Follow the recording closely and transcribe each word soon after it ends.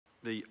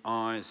The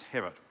ayes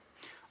have it.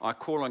 I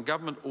call on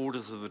Government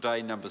Orders of the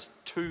Day numbers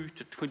 2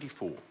 to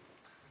 24.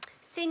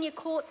 Senior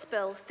Courts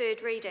Bill,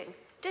 third reading.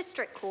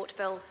 District Court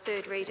Bill,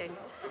 third reading.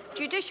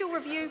 Judicial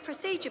Review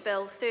Procedure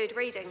Bill, third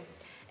reading.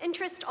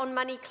 Interest on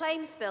Money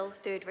Claims Bill,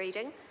 third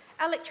reading.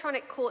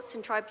 Electronic Courts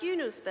and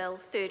Tribunals Bill,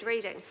 third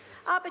reading.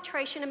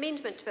 Arbitration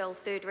Amendment Bill,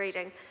 third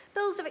reading.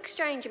 Bills of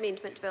Exchange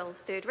Amendment Bill,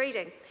 third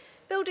reading.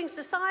 Building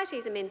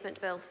Societies Amendment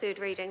Bill, third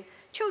reading.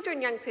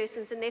 Children, Young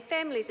Persons and Their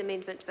Families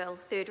Amendment Bill,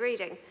 third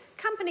reading.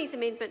 Companies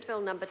Amendment Bill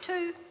number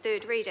 2,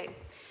 third reading.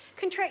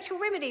 Contractual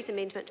Remedies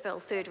Amendment Bill,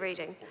 third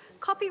reading.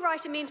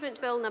 Copyright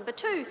Amendment Bill number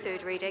 2,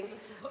 third reading.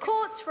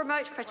 Courts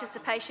Remote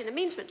Participation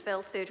Amendment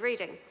Bill, third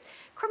reading.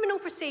 Criminal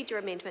Procedure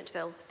Amendment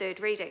Bill, third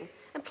reading.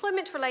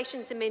 Employment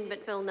Relations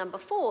Amendment Bill number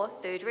 4,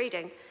 third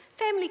reading.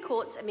 Family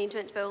Courts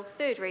Amendment Bill,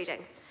 third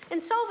reading.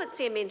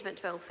 Insolvency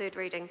Amendment Bill, third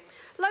reading.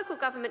 Local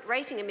Government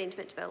Rating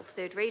Amendment Bill,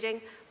 third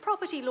reading.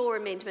 Property Law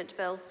Amendment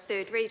Bill,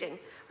 third reading.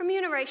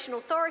 Remuneration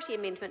Authority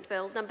Amendment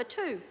Bill number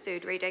 2,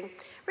 third reading.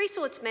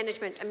 Resource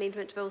Management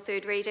Amendment Bill,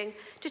 third reading.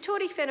 Te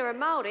Tori Whenua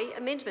Māori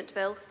Amendment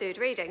Bill, third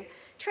reading.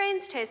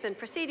 Trans-Tasman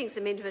Proceedings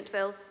Amendment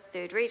Bill,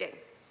 third reading.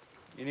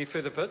 Any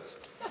further bids?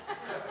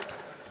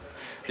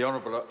 The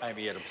Honourable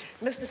Amy Adams.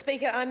 Mr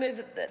Speaker, I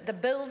move that the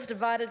bills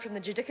divided from the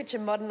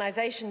Judicature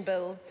Modernisation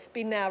Bill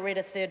be now read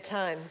a third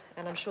time,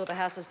 and I'm sure the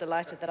House is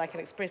delighted that I can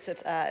express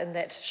it in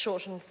that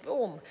shortened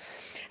form.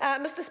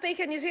 Mr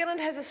Speaker, New Zealand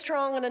has a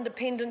strong and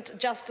independent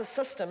justice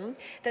system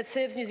that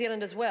serves New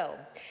Zealanders well,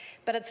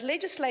 but its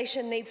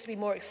legislation needs to be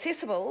more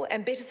accessible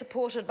and better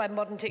supported by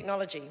modern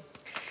technology.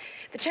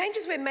 The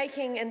changes we're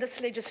making in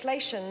this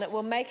legislation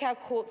will make our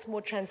courts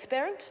more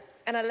transparent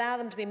and allow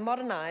them to be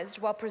modernised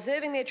while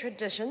preserving their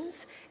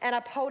traditions and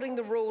upholding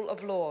the rule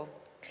of law.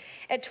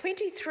 At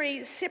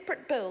 23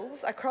 separate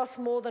bills across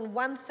more than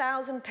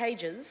 1,000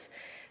 pages,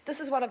 this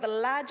is one of the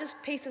largest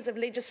pieces of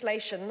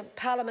legislation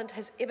Parliament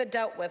has ever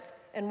dealt with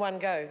in one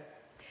go.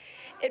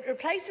 It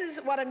replaces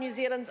one of New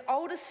Zealand's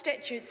oldest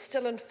statutes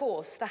still in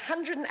force, the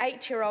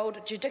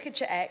 108-year-old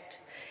Judicature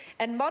Act,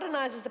 and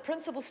modernises the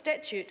principal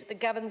statute that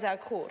governs our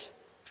courts.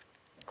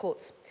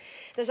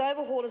 This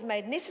overhaul is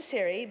made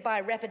necessary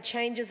by rapid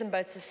changes in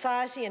both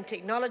society and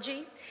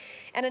technology,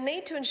 and a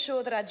need to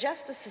ensure that our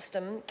justice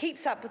system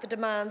keeps up with the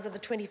demands of the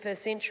 21st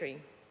century.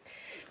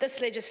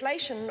 This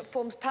legislation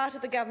forms part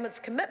of the government's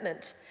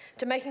commitment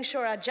to making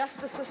sure our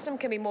justice system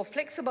can be more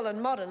flexible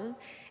and modern,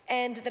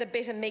 and that it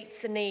better meets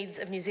the needs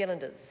of New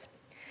Zealanders.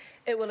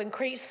 It will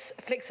increase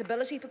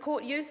flexibility for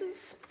court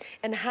users,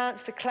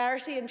 enhance the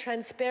clarity and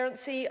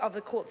transparency of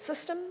the court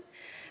system,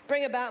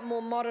 bring about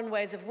more modern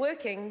ways of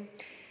working,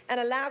 and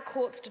allow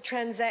courts to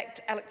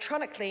transact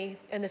electronically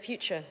in the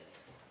future.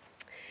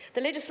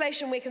 The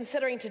legislation we're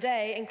considering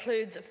today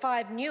includes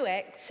 5 new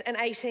acts and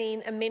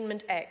 18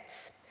 amendment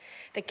acts.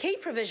 The key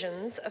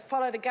provisions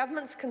follow the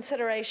government's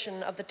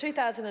consideration of the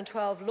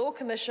 2012 Law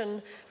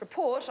Commission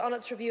report on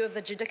its review of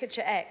the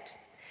Judicature Act.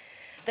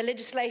 The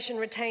legislation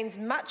retains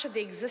much of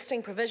the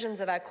existing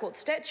provisions of our court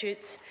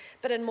statutes,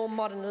 but in more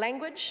modern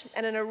language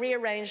and in a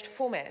rearranged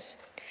format.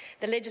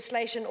 The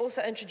legislation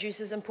also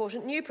introduces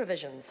important new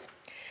provisions.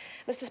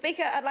 Mr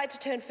Speaker, I'd like to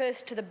turn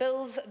first to the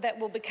bills that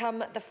will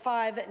become the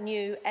 5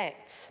 new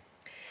acts.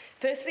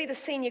 Firstly, the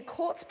Senior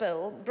Courts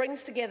Bill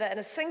brings together in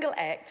a single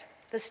act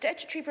the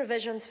statutory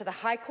provisions for the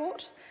High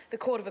Court, the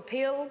Court of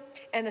Appeal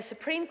and the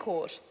Supreme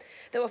Court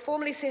that were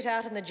formally set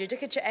out in the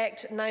Judicature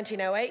Act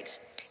 1908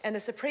 and the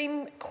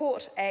Supreme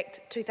Court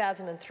Act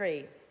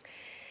 2003.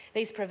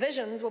 These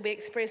provisions will be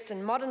expressed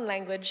in modern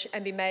language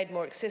and be made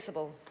more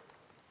accessible.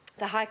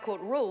 The High Court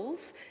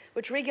rules,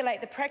 which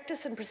regulate the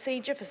practice and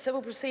procedure for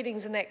civil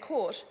proceedings in that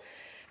court,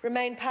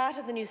 remain part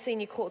of the new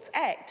Senior Courts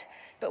Act,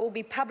 but will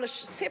be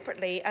published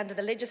separately under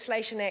the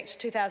Legislation Act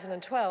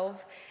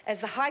 2012 as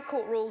the High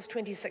Court Rules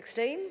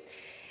 2016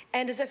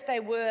 and as if they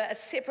were a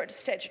separate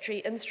statutory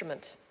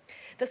instrument.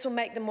 This will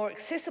make them more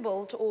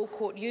accessible to all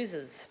court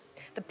users.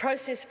 The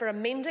process for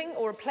amending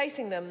or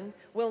replacing them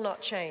will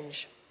not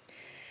change.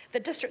 The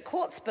District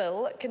Courts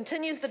Bill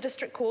continues the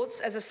district courts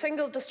as a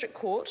single district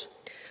court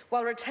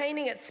while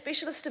retaining its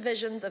specialist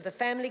divisions of the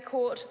Family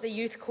Court, the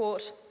Youth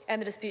Court and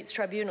the Disputes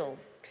Tribunal.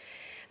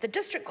 The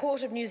District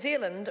Court of New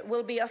Zealand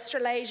will be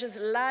Australasia's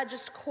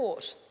largest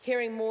court,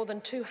 hearing more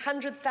than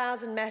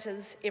 200,000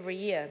 matters every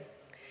year.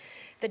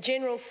 The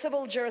general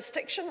civil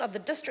jurisdiction of the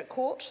District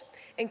Court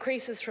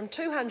increases from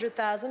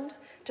 $200,000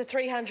 to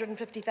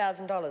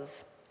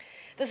 $350,000.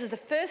 This is the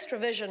first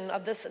revision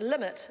of this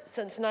limit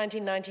since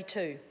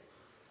 1992.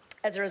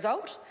 As a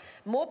result,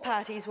 more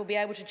parties will be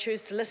able to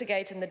choose to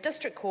litigate in the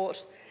District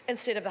Court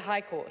instead of the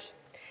High Court.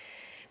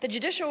 The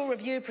Judicial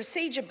Review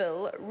Procedure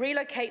Bill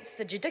relocates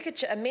the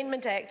Judicature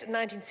Amendment Act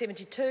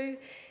 1972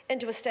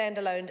 into a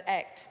standalone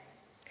act.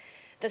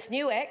 This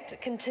new act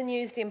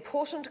continues the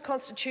important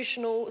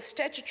constitutional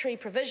statutory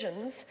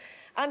provisions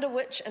under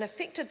which an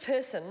affected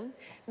person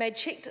may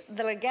check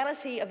the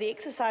legality of the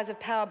exercise of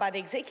power by the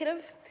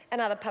executive and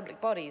other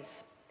public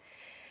bodies.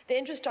 The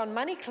Interest on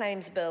Money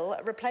Claims Bill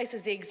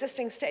replaces the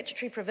existing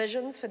statutory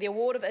provisions for the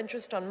award of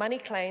interest on money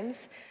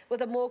claims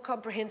with a more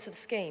comprehensive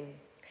scheme.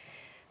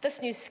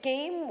 This new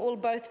scheme will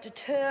both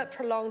deter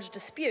prolonged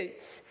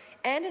disputes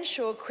and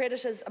ensure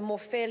creditors are more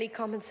fairly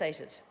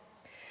compensated.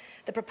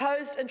 The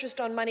proposed Interest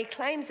on Money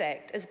Claims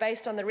Act is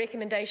based on the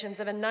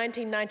recommendations of a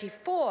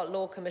 1994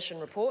 Law Commission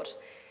report,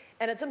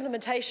 and its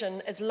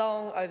implementation is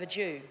long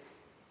overdue.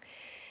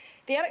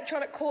 The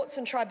Electronic Courts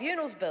and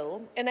Tribunals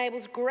Bill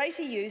enables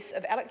greater use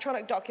of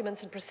electronic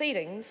documents and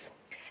proceedings,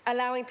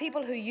 allowing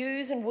people who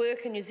use and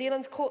work in New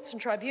Zealand's courts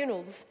and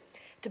tribunals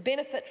to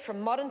benefit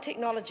from modern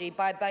technology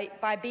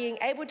by being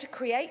able to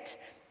create,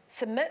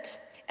 submit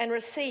and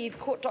receive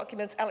court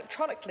documents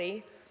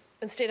electronically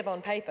instead of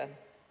on paper.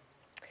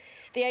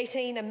 The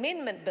 18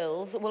 amendment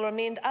bills will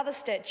amend other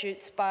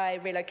statutes by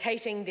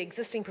relocating the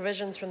existing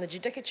provisions from the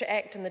Judicature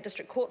Act and the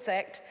District Courts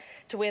Act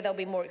to where they'll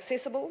be more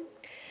accessible,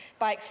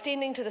 by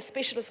extending to the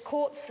specialist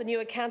courts the new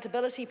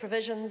accountability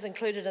provisions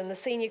included in the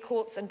Senior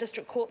Courts and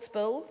District Courts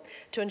Bill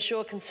to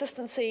ensure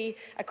consistency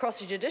across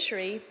the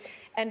judiciary,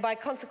 and by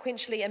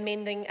consequentially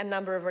amending a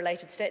number of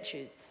related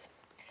statutes.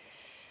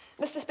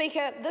 Mr.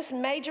 Speaker, this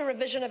major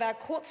revision of our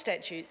court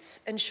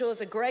statutes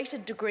ensures a greater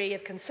degree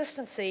of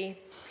consistency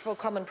for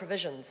common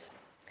provisions.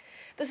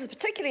 This is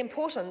particularly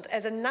important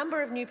as a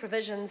number of new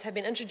provisions have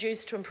been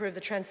introduced to improve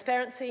the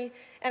transparency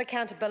and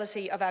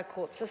accountability of our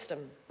court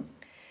system.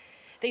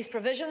 These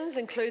provisions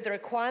include the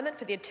requirement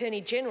for the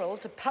Attorney-General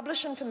to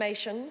publish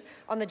information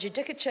on the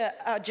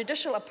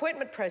judicial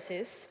appointment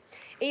process,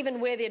 even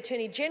where the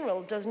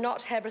Attorney-General does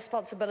not have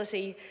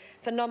responsibility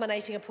for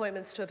nominating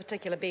appointments to a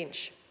particular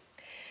bench.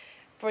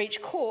 For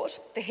each court,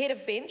 the head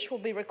of bench will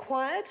be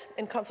required,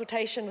 in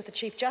consultation with the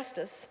Chief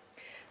Justice,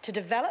 to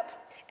develop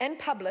and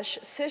publish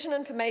certain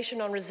information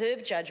on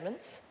reserved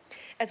judgments,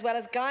 as well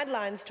as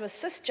guidelines to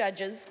assist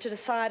judges to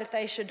decide if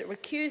they should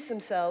recuse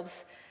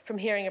themselves from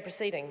hearing a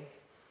proceeding.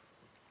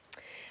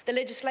 The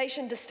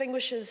legislation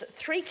distinguishes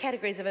 3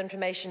 categories of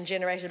information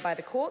generated by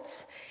the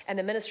courts and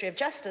the Ministry of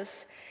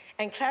Justice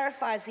and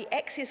clarifies the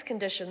access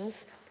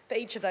conditions for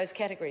each of those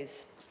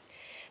categories.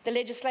 The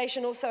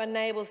legislation also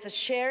enables the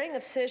sharing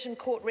of certain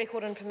court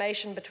record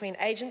information between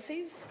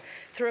agencies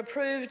through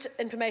approved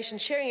information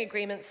sharing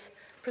agreements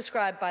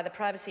prescribed by the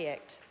Privacy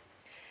Act.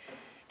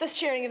 This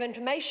sharing of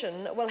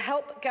information will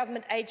help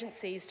government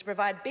agencies to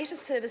provide better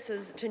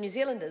services to New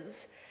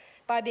Zealanders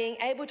by being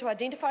able to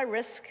identify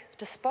risk,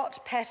 to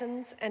spot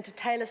patterns and to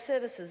tailor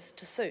services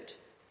to suit.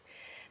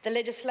 The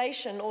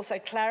legislation also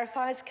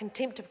clarifies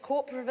contempt of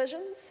court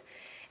provisions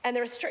and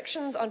the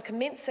restrictions on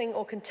commencing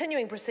or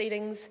continuing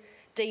proceedings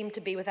deemed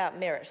to be without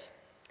merit.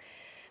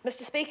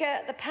 Mr. Speaker,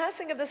 the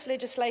passing of this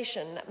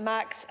legislation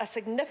marks a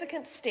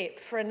significant step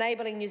for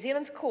enabling New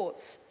Zealand's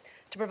courts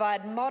to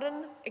provide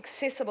modern,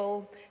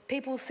 accessible,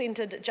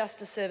 people-centred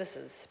justice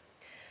services.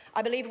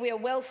 I believe we are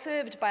well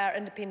served by our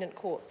independent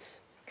courts.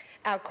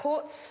 Our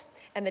courts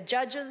and the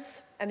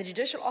judges and the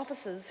judicial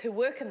officers who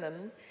work in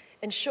them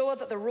ensure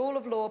that the rule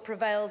of law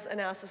prevails in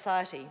our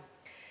society.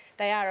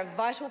 They are a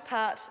vital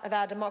part of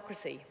our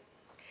democracy.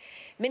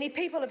 Many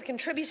people have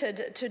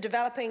contributed to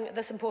developing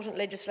this important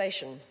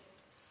legislation.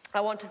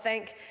 I want to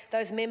thank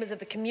those members of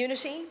the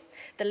community,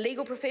 the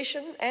legal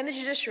profession and the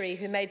judiciary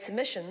who made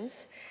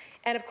submissions,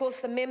 and of course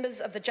the members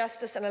of the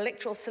Justice and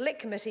Electoral Select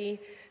Committee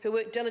who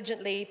worked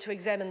diligently to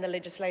examine the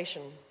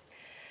legislation.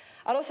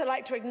 I'd also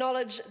like to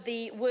acknowledge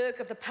the work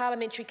of the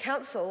Parliamentary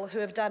Council who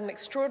have done an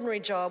extraordinary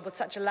job with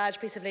such a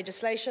large piece of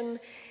legislation,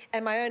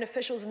 and my own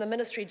officials in the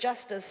Ministry of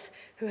Justice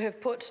who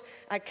have put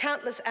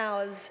countless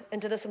hours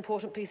into this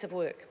important piece of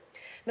work.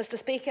 Mr.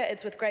 Speaker,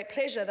 it's with great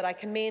pleasure that I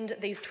commend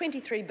these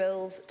 23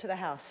 bills to the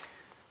House.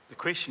 The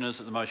question is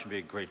that the motion be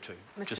agreed to.